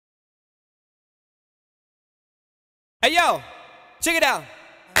Hey yo, check it out.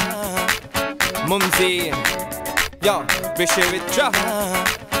 Mumzy, yo, Rishi Rich,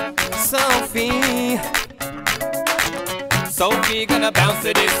 Sophie. Sophie gonna bounce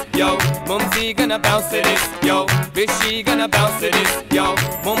to this, yo. Mumzy gonna bounce to this, yo. Rishi gonna bounce to this, yo.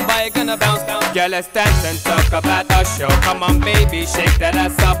 Mumbai gonna bounce down. Yeah, let's dance and talk about our show. Come on, baby, shake that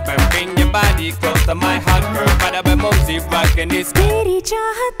ass up and bring your body close to my heart, girl. Bada bada Mumzy rockin' this. तेरी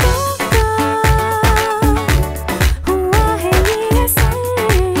चाहतों का हुआ है ये असर,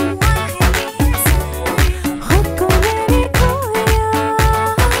 खुद को मैंने खोया,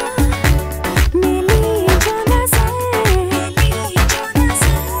 मिली जो नज़र.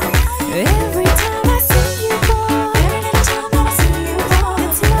 Every time I see you boy, it's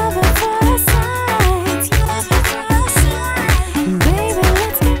love at first sight. Baby,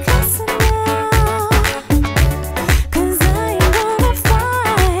 let's get closer now, 'cause I ain't gonna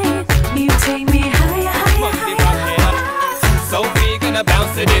fight. You take me higher, higher, higher. Sophie gonna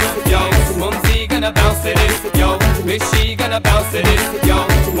bounce to this, yo. Mumzy gonna bounce to this, yo. Rishi gonna bounce to this, yo.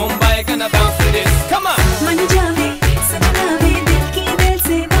 Mumbai gonna bounce to this. Come on. Manjave, सजना वे दिल की दिल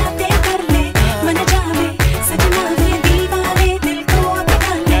से बातें कर ले. Manjave, सजना वे दीवाने दिल को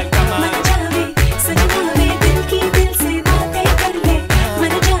अपना ले. Manjave, सजना वे दिल की दिल से बातें कर ले.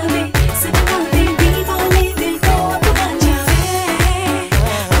 Manjave, सजना वे दीवाने दिल को अपना ले.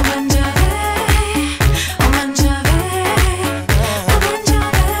 Manjave, Manjave,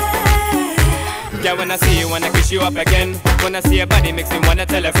 Manjave. Yeah, when I see you, wanna kiss you up again. When I see your body, makes me wanna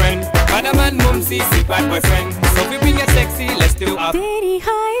tell a friend. Bada man, Mumzy, sweet bad boyfriend. So we bring it sexy, let's do up. तेरी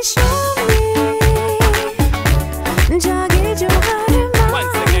ख्वाहिशों में जागे जो हर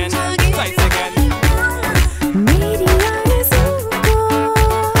Once again, twice again. मेरी आरज़ू को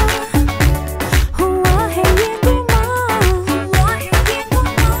हुआ है ये गुमान,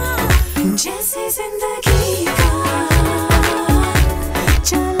 जैसे जिंदगी का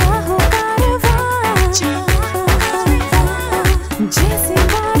चला हो कारवां, जैसे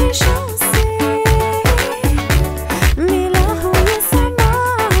बारिशों से मिला हो ये समा.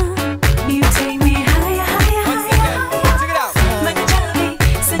 You take me higher, higher, Once higher. again, check it out. Manjave,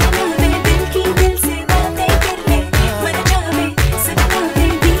 सजना वे दिल की दिल से बातें कर ले. Manjave, सजना वे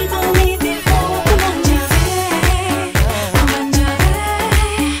दीवाने दिल को अपना जावे. Manjave,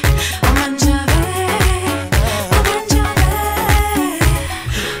 Manjave, Manjave.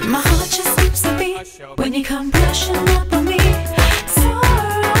 My heart just skips a beat when you come brushing up on me. So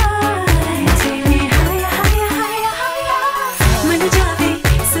right, take me higher, higher, higher, higher. Manjave,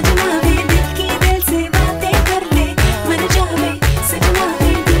 सजना वे दिल की दिल से बातें कर ले. Manjave, सजना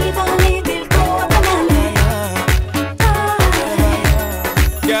वे दीवाने दिल को अपना ले.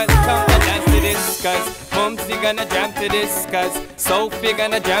 Girl, come and dance to this, 'cause Mumzy gonna jam to this, 'cause Sophie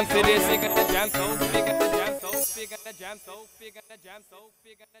gonna jam to this. We gonna jam, Sophie gonna jam, Sophie gonna jam, Sophie gonna jam,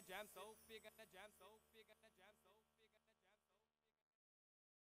 Sophie gonna jam, Sophie gonna jam, Sophie gonna jam.